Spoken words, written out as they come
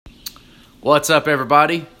What's up,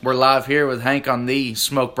 everybody? We're live here with Hank on the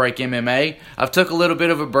Smoke Break MMA. I've took a little bit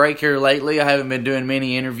of a break here lately. I haven't been doing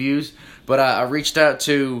many interviews, but I reached out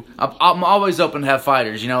to... I'm always open to have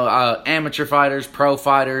fighters, amateur fighters, pro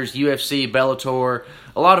fighters, UFC, Bellator.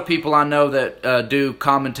 A lot of people I know that do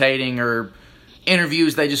commentating or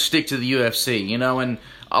interviews, they just stick to the UFC, and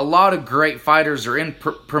a lot of great fighters are in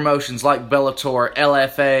promotions like Bellator,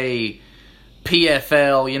 LFA,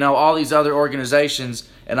 PFL, all these other organizations.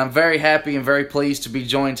 And I'm very happy and very pleased to be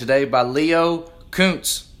joined today by Leo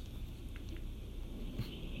Kuntz.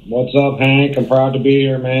 What's up, Hank? I'm proud to be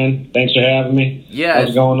here, man. Thanks for having me. Yeah.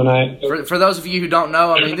 How's it going tonight? For those of you who don't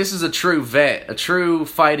know, this is a true vet, a true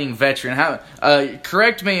fighting veteran.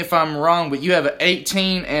 Correct me if I'm wrong, but you have an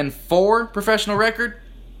 18-4 professional record?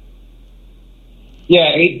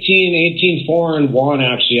 Yeah,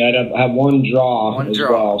 18-4-1 actually. I have one draw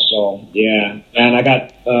well. So yeah, and I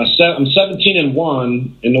got I'm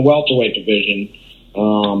 17-1 in the welterweight division.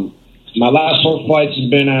 My last 4 fights have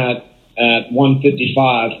been at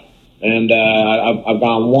 155, and I've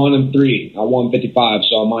gone 1-3 at 155.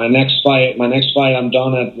 So my next fight, I'm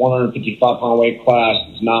done at 155 pound weight class.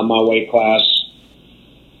 It's not my weight class.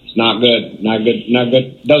 It's not good.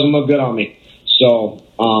 Doesn't look good on me. So.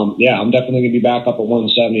 I'm definitely going to be back up at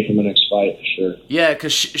 170 for my next fight, for sure. Yeah,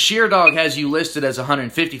 because Sheerdog has you listed as a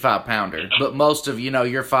 155-pounder, but most of,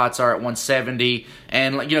 your fights are at 170.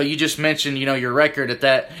 And, you just mentioned, your record at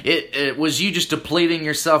that. It was you just depleting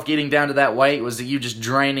yourself getting down to that weight? Was it you just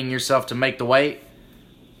draining yourself to make the weight?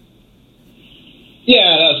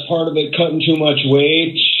 Yeah, that's part of it, cutting too much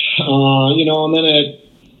weight. And then it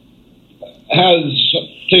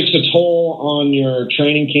takes a toll on your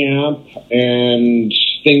training camp and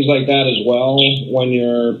things like that as well when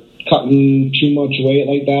you're cutting too much weight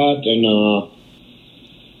like that. And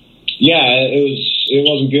it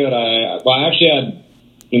wasn't good. I actually had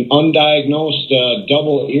an undiagnosed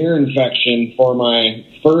double ear infection for my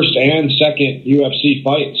first and second UFC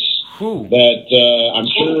fights. That I'm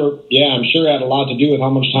sure had a lot to do with how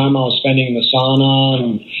much time I was spending in the sauna,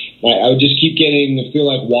 and I would just keep feel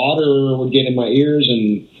like water would get in my ears,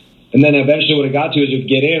 and then eventually what it got to is it would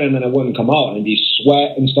get in and then it wouldn't come out, and it'd be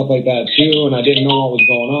sweat and stuff like that too, and I didn't know what was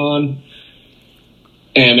going on,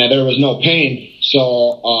 and there was no pain.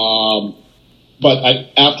 So,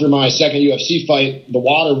 after my second UFC fight, the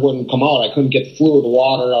water wouldn't come out. I couldn't get the fluid, the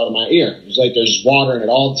water out of my ear. It was like there's water in it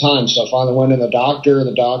all the time. So I finally went to the doctor, and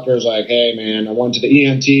the doctor was like, hey, man, I went to the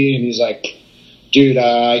ENT, and he's like, dude,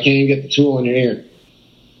 I can't even get the tool in your ear.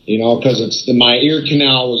 Because my ear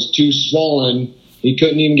canal was too swollen. He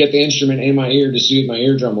couldn't even get the instrument in my ear to see what my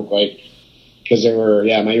eardrum looked like. Because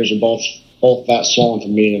my ears are both that swollen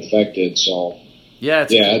from being infected. So,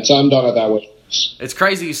 I'm done with that way. It's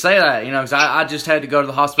crazy you say that, because I just had to go to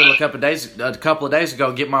the hospital a couple of days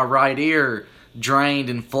ago, get my right ear drained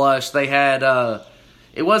and flushed. They had,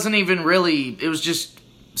 it wasn't even really, it was just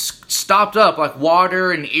stopped up, like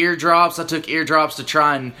water and eardrops. I took eardrops to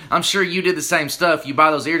try, and I'm sure you did the same stuff. You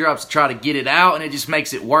buy those eardrops to try to get it out, and it just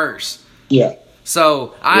makes it worse. Yeah.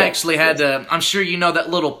 So I actually had to, I'm sure you know that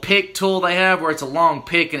little pick tool they have where it's a long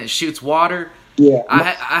pick and it shoots water. Yeah.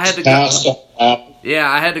 I had to go. Yeah,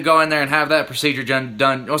 I had to go in there and have that procedure done.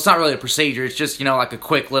 Well, it's not really a procedure. It's just, like a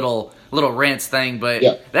quick little rinse thing. But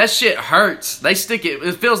that shit hurts. They stick it.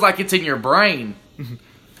 It feels like it's in your brain.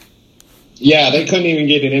 Yeah, they couldn't even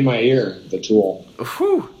get it in my ear, the tool.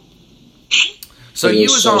 Whew. So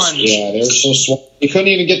you was on... Yeah, they were so swollen. You couldn't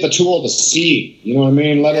even get the tool to see. You know what I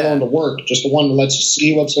mean? Let alone to work. Just the one that lets you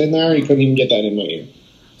see what's in there. You couldn't even get that in my ear.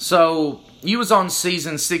 So you was on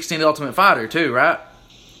season 16 of The Ultimate Fighter too, right?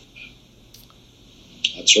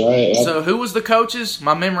 That's right. Yep. So who was the coaches?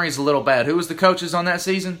 My memory's a little bad. Who was the coaches on that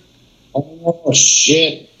season? Oh,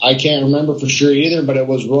 shit. I can't remember for sure either, but it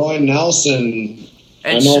was Roy Nelson.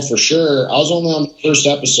 I know for sure. I was only on the first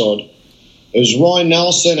episode. It was Roy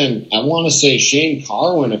Nelson and I want to say Shane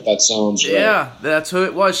Carwin, if that sounds right. Yeah, that's who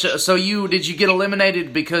it was. So did you get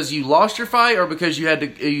eliminated because you lost your fight or because you had to?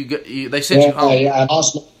 They sent you home? Yeah, I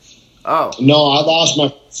lost. No, I lost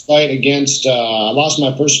my fight against. I lost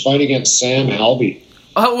my first fight against Sam Alvey.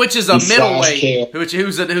 Oh, which is a middleweight,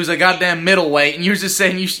 who's a goddamn middleweight, and you're just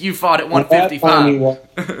saying you fought at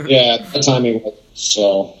 155. Yeah, at that time he was.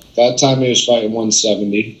 So that time he was fighting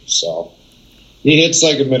 170. So he hits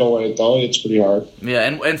like a middleweight though. He hits pretty hard. Yeah,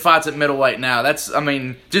 and fights at middleweight now. That's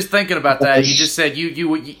just thinking about that. You just said you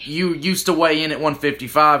used to weigh in at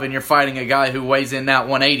 155, and you're fighting a guy who weighs in now at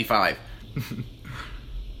 185.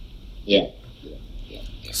 Yeah.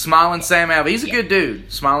 Smiling Sam Alvey, he's a good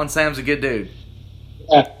dude. Smiling Sam's a good dude.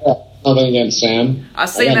 Yeah, nothing against Sam. I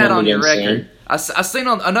seen that on your record. I seen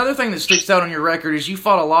another thing that sticks out on your record is you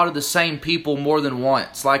fought a lot of the same people more than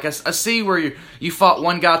once. Like I see where you fought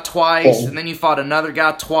one guy twice, and then you fought another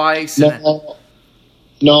guy twice. No.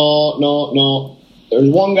 There's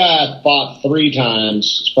one guy I fought 3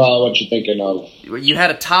 times. It's probably what you're thinking of. You had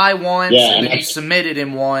a tie once, and then you submitted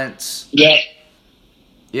him once. Yeah.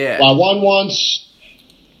 Yeah. Well, I won once.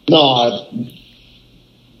 No,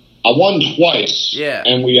 I won twice. Yeah.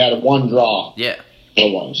 And we had 1 draw. Yeah.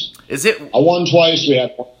 It was. I won twice. We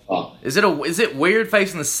had 1 draw. Is it weird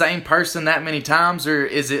facing the same person that many times, or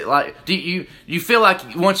is it like do you feel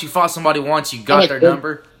like once you fought somebody once you got their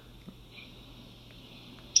number?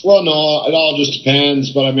 Well, no, it all just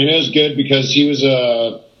depends. But I mean, it was good because he was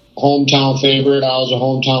a hometown favorite. I was a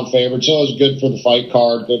hometown favorite, so it was good for the fight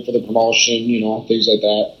card, good for the promotion, things like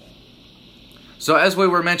that. So as we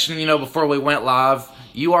were mentioning, before we went live,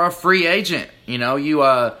 you are a free agent.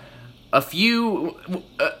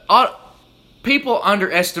 People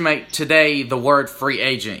underestimate today the word free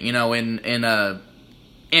agent, in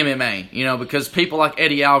MMA, because people like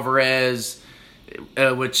Eddie Alvarez,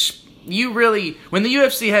 which you really, when the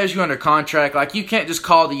UFC has you under contract, like you can't just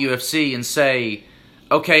call the UFC and say,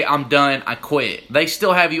 okay, I'm done, I quit. They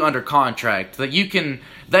still have you under contract. That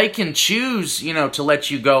they can choose, to let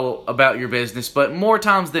you go about your business, but more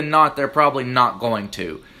times than not, they're probably not going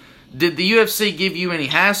to. Did the UFC give you any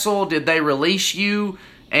hassle? Did they release you?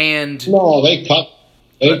 And no, they cut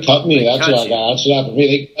me. That's what happened to me.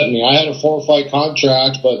 They cut me. I had a 4-fight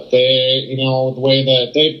contract, but they, the way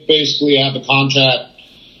that they basically have the contract,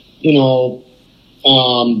 the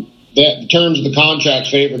terms of the contract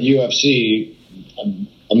favor the UFC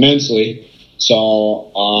immensely.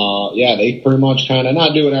 So, they pretty much kind of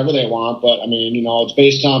not do whatever they want, but I mean, it's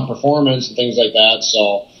based on performance and things like that.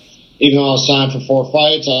 So, even though I was signed for 4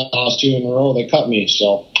 fights, I lost 2 in a row. They cut me.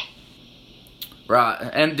 So, right.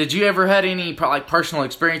 And did you ever had any personal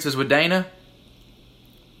experiences with Dana?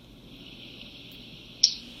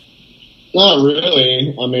 Not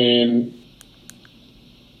really. I mean,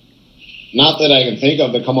 not that I can think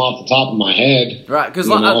of that come off the top of my head. Right, because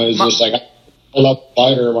it was just like I loved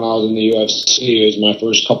fighter when I was in the UFC. It was my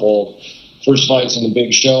first fights in the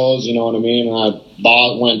big shows. You know what I mean? And I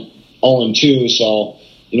went 0-2, so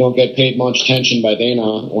you don't get paid much attention by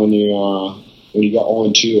Dana when you got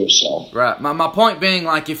 0-2. So right. My point being,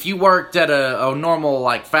 like, if you worked at a normal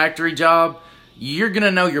factory job, you're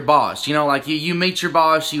gonna know your boss. You meet your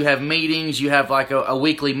boss. You have meetings. You have a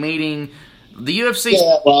weekly meeting. The UFC.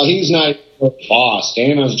 Yeah, well, he's not the boss.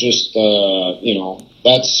 Dana's just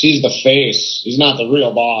he's the face. He's not the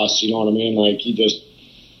real boss. You know what I mean? Like he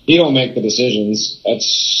don't make the decisions.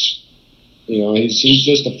 That's he's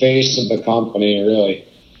just the face of the company. Really,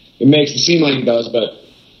 it makes it seem like he does, but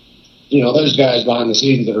there's guys behind the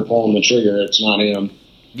scenes that are pulling the trigger. It's not him.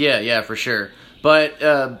 Yeah, for sure. But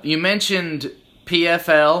you mentioned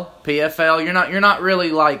PFL. You're not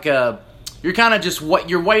really you're kind of just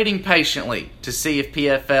you're waiting patiently to see if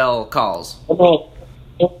PFL calls. Well,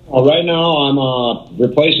 right now I'm a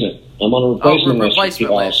replacement. I'm on a replacement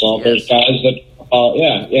list. So if there's guys that,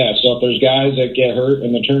 So if there's guys that get hurt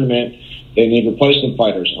in the tournament, they need replacement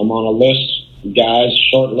fighters. I'm on a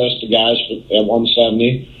short list of guys at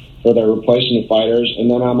 170 for their replacement fighters, and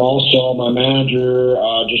then I'm also my manager.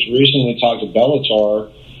 Just recently talked to Bellator.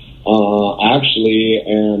 Actually,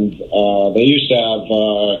 and they used to have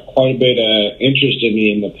quite a bit of interest in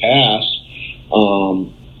me in the past,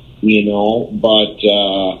 but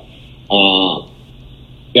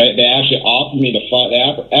they actually offered me to fight. They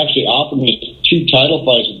actually offered me 2 title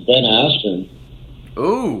fights with Ben Askren.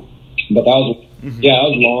 Ooh. But that was a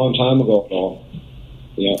long time ago, though.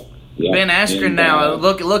 Yeah. Ben Askren now,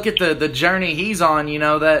 look at the journey he's on,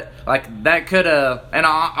 that could have, and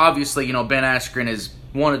obviously, Ben Askren is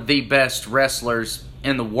one of the best wrestlers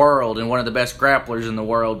in the world and one of the best grapplers in the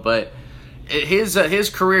world, but his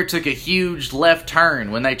career took a huge left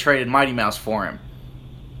turn when they traded Mighty Mouse for him.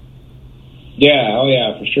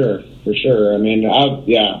 Yeah, for sure. I mean,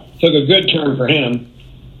 took a good turn for him,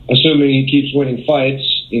 assuming he keeps winning fights,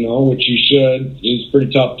 which he should. He's a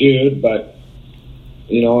pretty tough dude, but,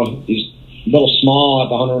 he's a little small at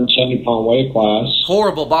the 170-pound weight class.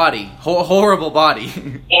 Horrible body. Horrible body.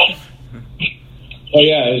 Oh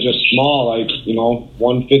yeah, it's just small,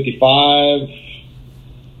 155.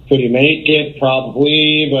 Could he make it?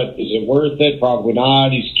 Probably, but is it worth it? Probably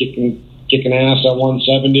not. He's kicking ass at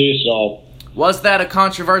 170. So was that a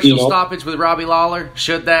controversial stoppage with Robbie Lawler?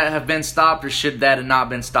 Should that have been stopped, or should that have not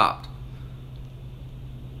been stopped?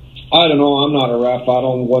 I don't know. I'm not a ref.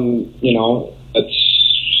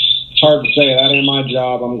 It's hard to say. That ain't my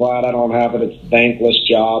job. I'm glad I don't have it. It's a thankless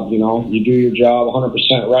job. You do your job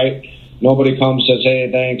 100% right. nobody comes and says, hey,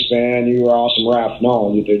 thanks, man, you were awesome ref.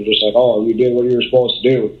 No, they're just like, oh, you did what you were supposed to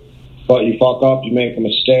do. But you fuck up, you make a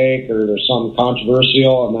mistake, or there's something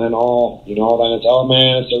controversial, and then, then it's, oh,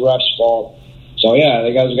 man, it's the ref's fault. So, yeah,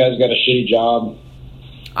 the guys got a shitty job.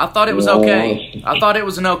 I thought it was okay. I thought it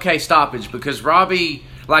was an okay stoppage because Robbie,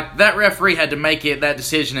 like, that referee had to make that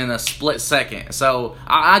decision in a split second. So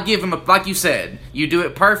I give him like you said, you do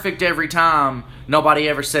it perfect every time. Nobody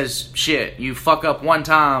ever says shit. You fuck up one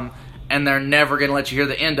time, and they're never going to let you hear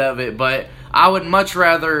the end of it. But I would much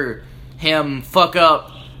rather him fuck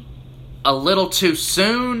up a little too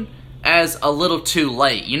soon as a little too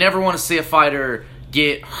late. You never want to see a fighter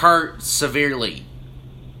get hurt severely.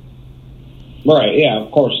 Right, yeah,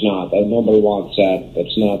 of course not. Nobody wants that.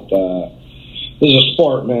 That's not, this is a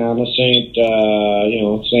sport, man. This ain't,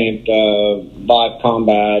 live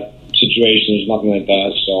combat situations, nothing like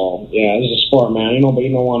that. So, yeah, this is a sport, man. You don't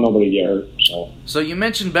want nobody to get hurt, So you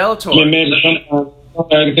mentioned Bellator. I mean, maybe I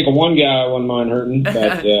can think of one guy I wouldn't mind hurting,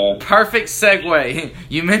 but... Perfect segue.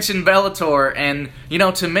 You mentioned Bellator, and,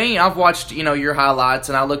 to me, I've watched, your highlights,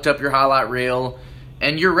 and I looked up your highlight reel.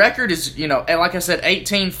 And your record is, like I said,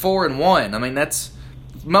 18-4-1. I mean, that's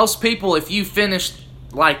most people. If you finish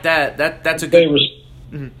like that's a good.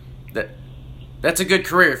 That's a good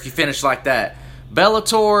career if you finish like that.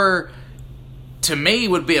 Bellator, to me,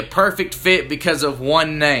 would be a perfect fit because of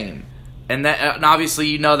one name, and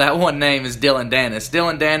obviously that one name is Dillon Danis.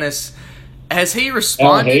 Dillon Danis, has he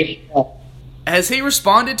responded? Has he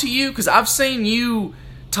responded to you? Because I've seen you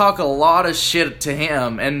talk a lot of shit to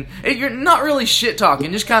him, and you're not really shit talking,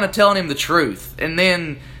 just kind of telling him the truth. And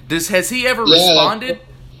then has he ever responded?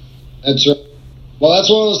 That's right. Well, that's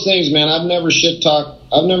one of those things, man. I've never shit talked.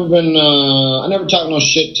 I never talk no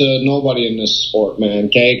shit to nobody in this sport, man.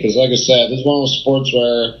 Okay, because like I said, this is one of those sports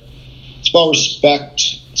where it's about respect.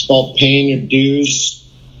 It's about paying your dues.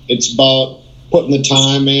 It's about putting the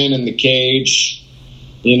time in the cage.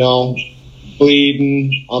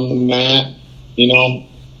 Bleeding on the mat.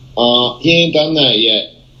 He ain't done that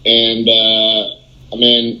yet. And,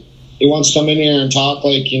 he wants to come in here and talk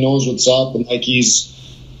like he knows what's up and like he's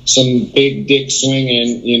some big dick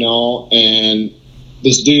swinging, and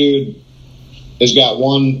this dude has got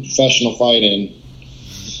one professional fight in.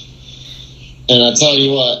 And I tell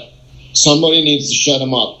you what, somebody needs to shut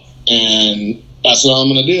him up. And that's what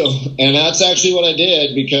I'm going to do. And that's actually what I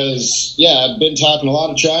did because, I've been talking a lot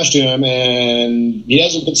of trash to him, and he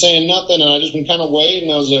hasn't been saying nothing, and I've just been kind of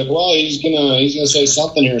waiting. I was like, well, he's gonna say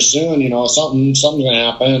something here soon, something's going to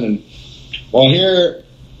happen. And, well, here,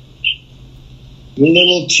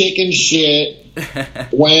 little chicken shit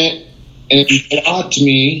went and blocked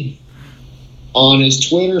me on his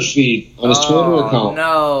Twitter feed, on his Twitter account.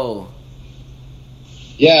 No.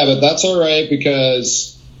 Yeah, but that's all right because...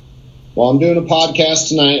 Well, I'm doing a podcast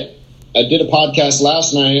tonight. I did a podcast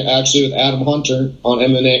last night, actually, with Adam Hunter on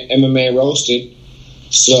MMA Roasted.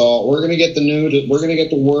 So we're gonna get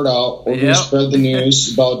the word out. We're gonna spread the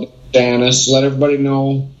news about Danis. Let everybody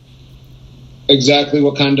know exactly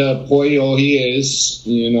what kind of pollo he is.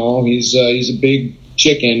 He's a big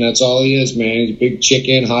chicken. That's all he is, man. He's a big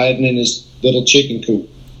chicken hiding in his little chicken coop.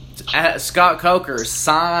 Scott Coker,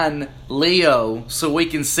 sign Leo so we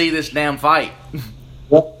can see this damn fight.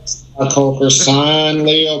 Coker, sign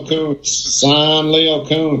Leo Kuntz.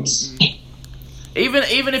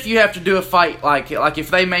 Even if you have to do a fight, like if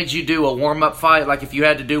they made you do a warm-up fight, like if you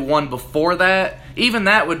had to do one before that, even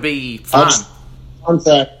that would be fine.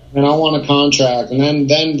 Contract, and I want a contract, and then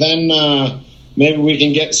maybe we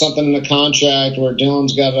can get something in the contract where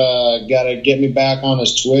Dillon's gotta get me back on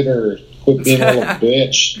his Twitter, quit being a little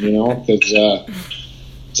bitch, because.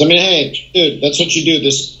 So, hey, dude, that's what you do.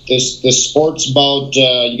 This sport's about,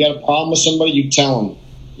 you got a problem with somebody, you tell them.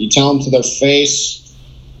 You tell them to their face,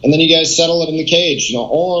 and then you guys settle it in the cage,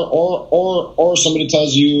 or somebody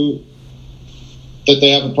tells you that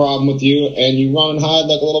they have a problem with you, and you run and hide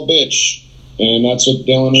like a little bitch. And that's what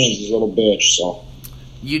Dillon is, he's a little bitch, so.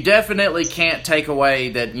 You definitely can't take away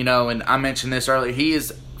that, and I mentioned this earlier, he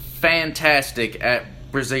is fantastic at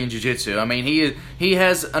Brazilian Jiu-Jitsu. I mean, he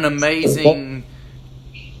has an amazing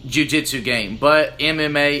Jiu-Jitsu game, but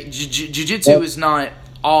MMA Jiu-Jitsu is not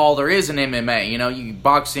all there is in MMA. You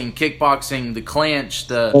boxing, kickboxing, the clinch,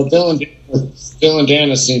 the. Well, Dillon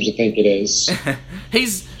Danis seems to think it is.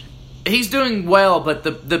 he's doing well, but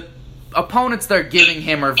the opponents they're giving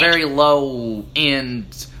him are very low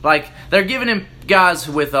end. Like they're giving him guys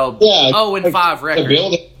with a 0-5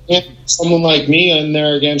 record. Someone like me in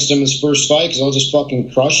there against him his first fight because I'll just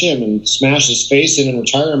fucking crush him and smash his face in and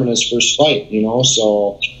retire him in his first fight,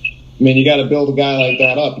 So, I mean, you got to build a guy like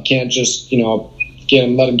that up. You can't just,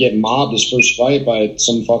 let him get mobbed his first fight by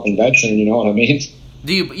some fucking veteran. You know what I mean?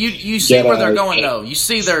 Do you see where they're going though? You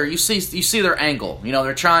see their angle. You know,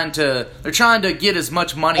 they're trying to get as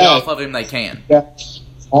much money off of him they can. Yeah.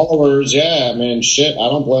 Followers, yeah, man, shit. I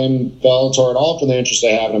don't blame Bellator at all for the interest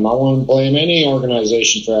they have in him. I wouldn't blame any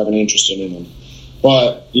organization for having interest in him.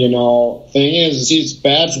 But, you know, thing is he's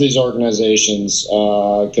bad for these organizations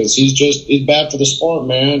because he's bad for the sport,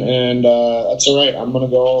 man. And that's all right. I'm gonna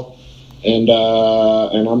go and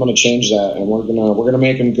I'm gonna change that, and we're gonna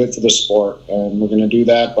make him good for the sport, and we're gonna do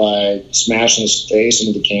that by smashing his face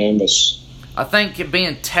into the canvas. I think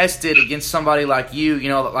being tested against somebody like you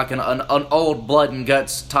know, like an old blood and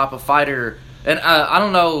guts type of fighter, and I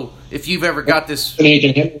don't know if you've ever got this.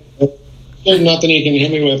 There's nothing he can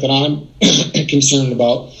hit me with that I'm concerned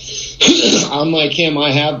about. I'm like him.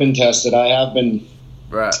 I have been tested. I have been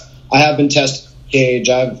tested. Cage.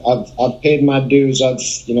 I've paid my dues. I've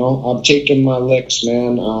taken my licks,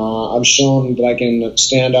 man. I've shown that I can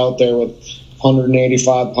stand out there with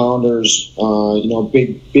 185 pounders.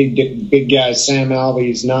 Big guys. Sam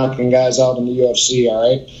Alvey's knocking guys out in the UFC. All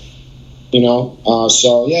right.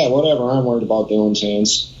 So yeah, whatever. I'm worried about Dylan's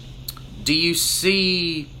hands. Do you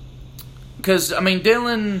see? Because I mean,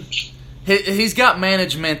 Dylan, he's got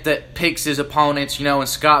management that picks his opponents. And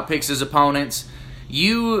Scott picks his opponents.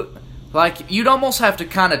 You'd almost have to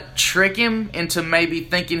kind of trick him into maybe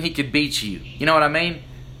thinking he could beat you. You know what I mean?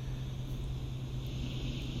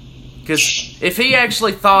 Because if he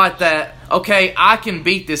actually thought that, okay, I can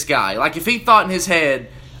beat this guy. Like, if he thought in his head,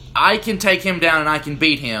 I can take him down and I can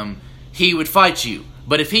beat him, he would fight you.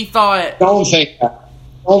 But if he thought... Don't think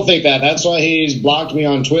that. That's why he's blocked me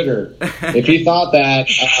on Twitter. If he thought that,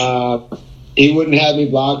 he wouldn't have me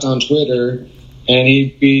blocked on Twitter. And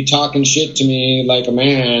he'd be talking shit to me like a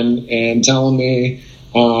man and telling me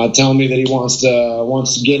that he wants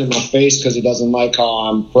to get in my face because he doesn't like how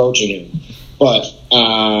I'm approaching him. But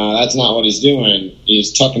that's not what he's doing.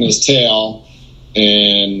 He's tucking his tail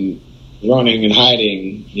and running and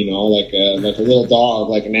hiding, like a little dog,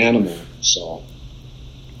 like an animal. So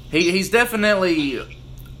he's definitely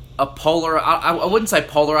a I wouldn't say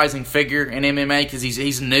polarizing figure in MMA because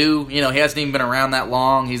he's new. He hasn't even been around that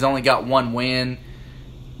long. He's only got one win.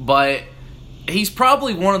 But he's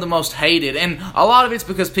probably one of the most hated. And a lot of it's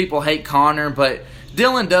because people hate Conor, but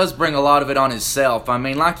Dylan does bring a lot of it on himself. I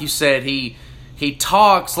mean, like you said, he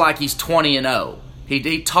talks like he's 20-0.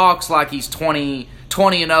 He talks like he's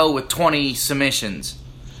 20-0 with 20 submissions.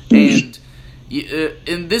 And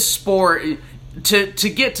in this sport... To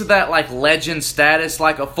get to that like legend status,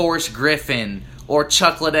 like a Forrest Griffin or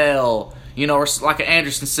Chuck Liddell, or like an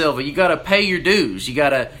Anderson Silva, you gotta pay your dues. You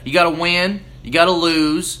gotta win. You gotta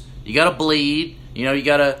lose. You gotta bleed. You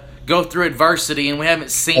gotta go through adversity, and we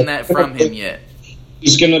haven't seen that from him yet.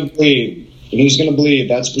 He's gonna bleed. He's gonna bleed.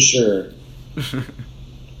 That's for sure.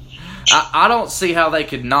 I don't see how they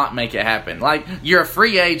could not make it happen. Like, you're a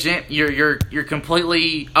free agent. You're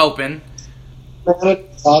completely open.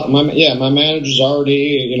 My manager's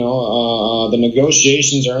already, the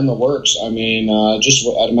negotiations are in the works. I mean, just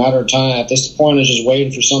a matter of time. At this point, it's just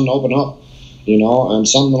waiting for something to open up, and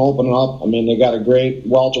something to open up. I mean, they got a great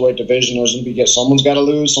welterweight division. There's going to be someone's got to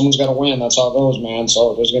lose, someone's got to win. That's how it goes, man.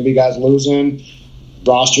 So there's going to be guys losing.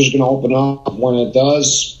 Roster's going to open up. When it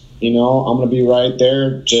does, I'm going to be right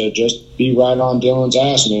there to just be right on Dylan's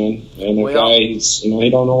ass, man. And the guy, he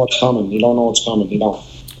don't know what's coming. He don't know what's coming. He don't.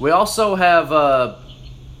 We also have a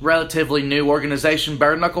relatively new organization,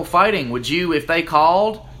 Bare Knuckle Fighting. Would you, if they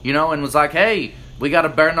called, and was like, hey, we got a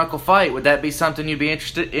bare knuckle fight, would that be something you'd be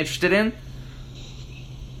interested in?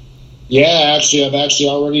 Yeah, I've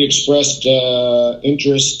already expressed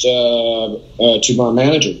interest to my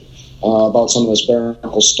manager about some of this bare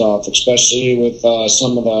knuckle stuff, especially with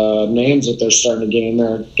some of the names that they're starting to get in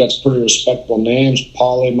there. Gets pretty respectable names.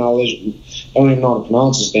 Paulie Malish, I don't even know how to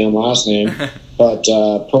pronounce his damn last name. But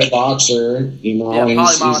pro boxer,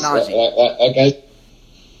 that guy.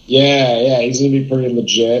 Yeah, he's gonna be pretty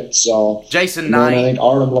legit. So Jason Knight, I think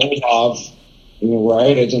Artem Lobov,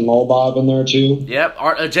 right? Isn't Lobov in there too?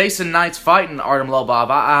 Yep, Jason Knight's fighting Artem Lobov.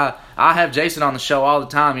 I have Jason on the show all the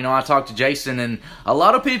time. I talk to Jason, and a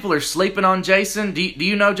lot of people are sleeping on Jason. Do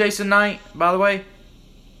you know Jason Knight, by the way?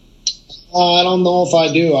 I don't know if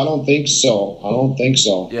I do. I don't think so.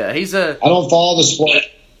 Yeah, I don't follow the sport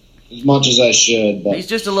as much as I should. But he's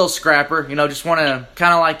just a little scrapper, just want to,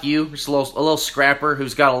 kind of like you, just a little scrapper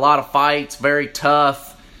who's got a lot of fights, very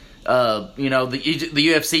tough. The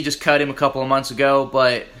UFC just cut him a couple of months ago,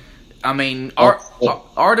 but I mean,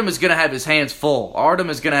 Artem is going to have his hands full. Artem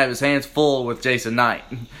is going to have his hands full with Jason Knight.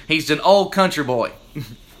 He's an old country boy.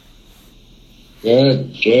 Good.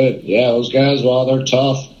 Yeah, those guys, well, they're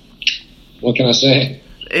tough. What can I say?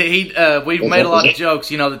 We've made a lot of jokes,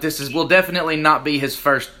 that will definitely not be his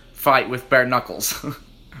first fight with bare knuckles.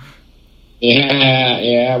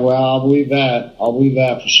 Yeah, well, I'll believe that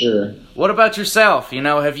for sure. What about yourself?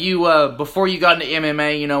 Have you, before you got into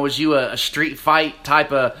MMA, was you a street fight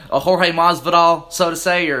type of, a Jorge Masvidal, so to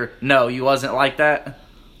say, or no, you wasn't like that?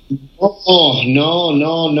 Oh, no,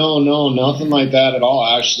 nothing like that at all,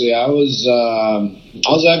 actually.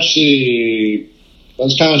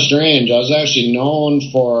 That's kind of strange. I was actually known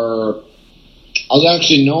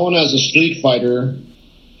as a street fighter,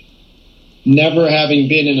 never having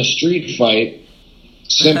been in a street fight,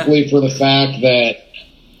 simply for the fact that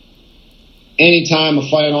anytime a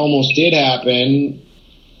fight almost did happen,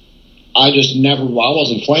 I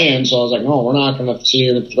wasn't playing, so I was like, no, we're not going to sit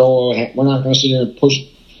here and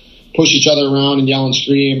push each other around and yell and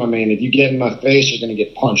scream. I mean, if you get in my face, you're going to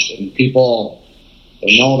get punched, and people,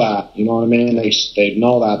 they know that, you know what I mean? They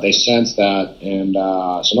know that, they sense that, and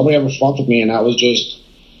so nobody ever fucked with me, and that was just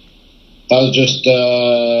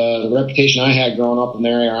the reputation I had growing up in the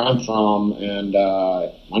area I'm from, and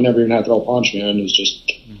I never even had to throw a punch, man. It's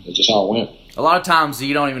just how it went. A lot of times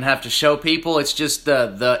you don't even have to show people. It's just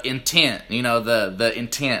the intent, the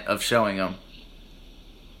intent of showing them.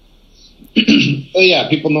 Well, yeah,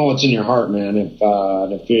 people know what's in your heart, man. If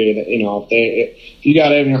you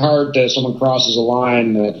got it in your heart that someone crosses a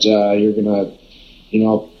line that you're gonna,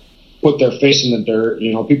 put their face in the dirt,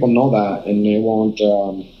 people know that, and they won't.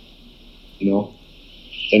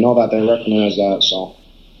 They know that, they recognize that, so.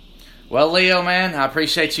 Well, Leo, man, I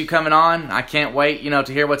appreciate you coming on. I can't wait, to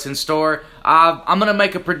hear what's in store. I'm going to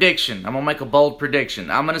make a prediction. I'm going to make a bold prediction.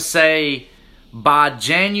 I'm going to say by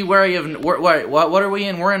January of... Wait, what are we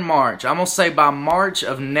in? We're in March. I'm going to say by March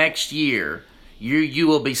of next year, you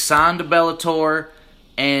will be signed to Bellator,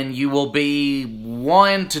 and you will be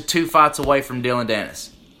 1 to 2 fights away from Dillon Danis.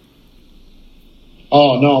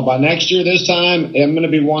 Oh, no, by next year this time, I'm going to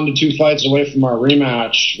be 1 to 2 fights away from our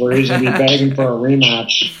rematch, where he's going to be begging for a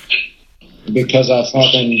rematch because I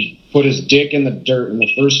fucking put his dick in the dirt in the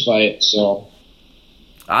first fight, so.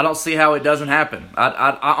 I don't see how it doesn't happen.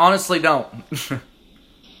 I honestly don't.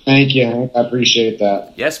 Thank you, Hank. I appreciate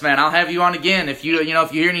that. Yes, man, I'll have you on again. If you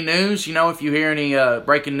hear any news, if you hear any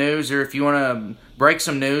breaking news, or if you want to break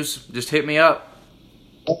some news, just hit me up.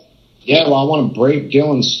 Yeah, well, I want to break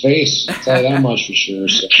Dillon's face. I'll tell you that much for sure.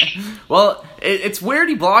 So. Well, it's weird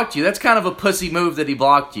he blocked you. That's kind of a pussy move that he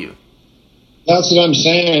blocked you. That's what I'm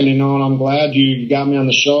saying, and I'm glad you got me on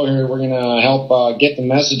the show here. We're going to help get the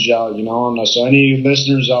message out, and so any of you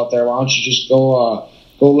listeners out there, why don't you just go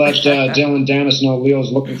let Dillon Danis know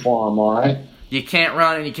Leo's looking for him, all right? You can't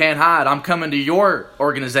run and you can't hide. I'm coming to your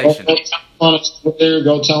organization. Go tell him on his Twitter,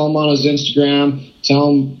 go tell him on his Instagram, tell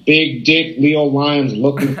him Big Dick Leo Lyon's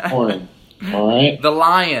looking for him. All right? The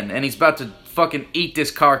Lion, and he's about to fucking eat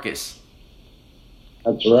this carcass.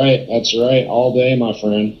 That's right. All day, my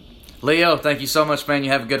friend. Leo, thank you so much, man. You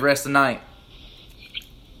have a good rest of the night.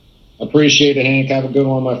 Appreciate it, Hank. Have a good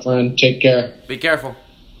one, my friend. Take care. Be careful.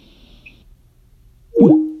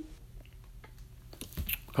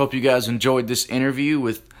 Hope you guys enjoyed this interview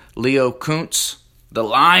with Leo Kuntz, the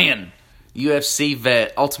Lion, UFC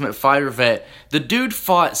vet, Ultimate Fighter vet. The dude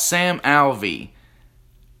fought Sam Alvey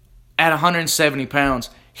at 170 pounds.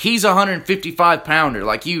 He's a 155 pounder.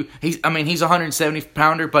 He's a 170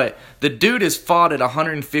 pounder, but the dude has fought at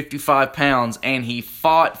 155 pounds, and he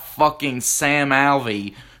fought fucking Sam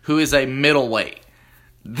Alvey, who is a middleweight.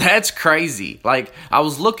 That's crazy. I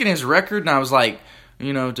was looking at his record, and I was like,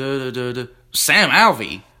 Sam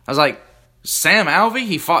Alvey. I was like, Sam Alvey?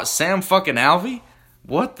 He fought Sam fucking Alvey?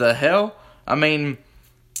 What the hell?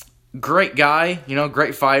 Great guy,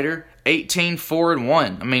 great fighter.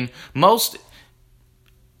 18-4-1. Most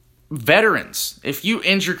veterans, if you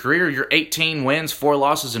end your career, you're 18 wins, 4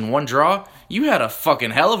 losses, and 1 draw, you had a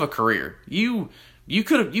fucking hell of a career. You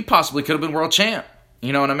possibly could have been world champ.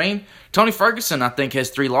 You know what I mean? Tony Ferguson, I think, has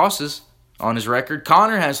 3 losses on his record.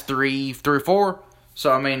 Conor has 3 or 4.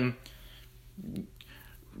 So,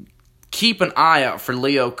 keep an eye out for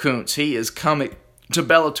Leo Kuntz. He is coming to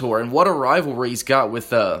Bellator, and what a rivalry he's got with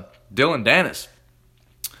Dillon Danis.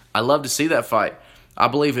 I love to see that fight. I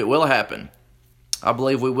believe it will happen. I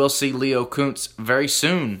believe we will see Leo Kuntz very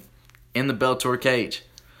soon in the Bellator cage.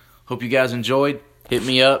 Hope you guys enjoyed. Hit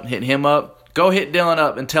me up, hit him up. Go hit Dillon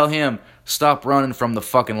up and tell him, stop running from the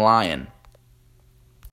fucking Lion.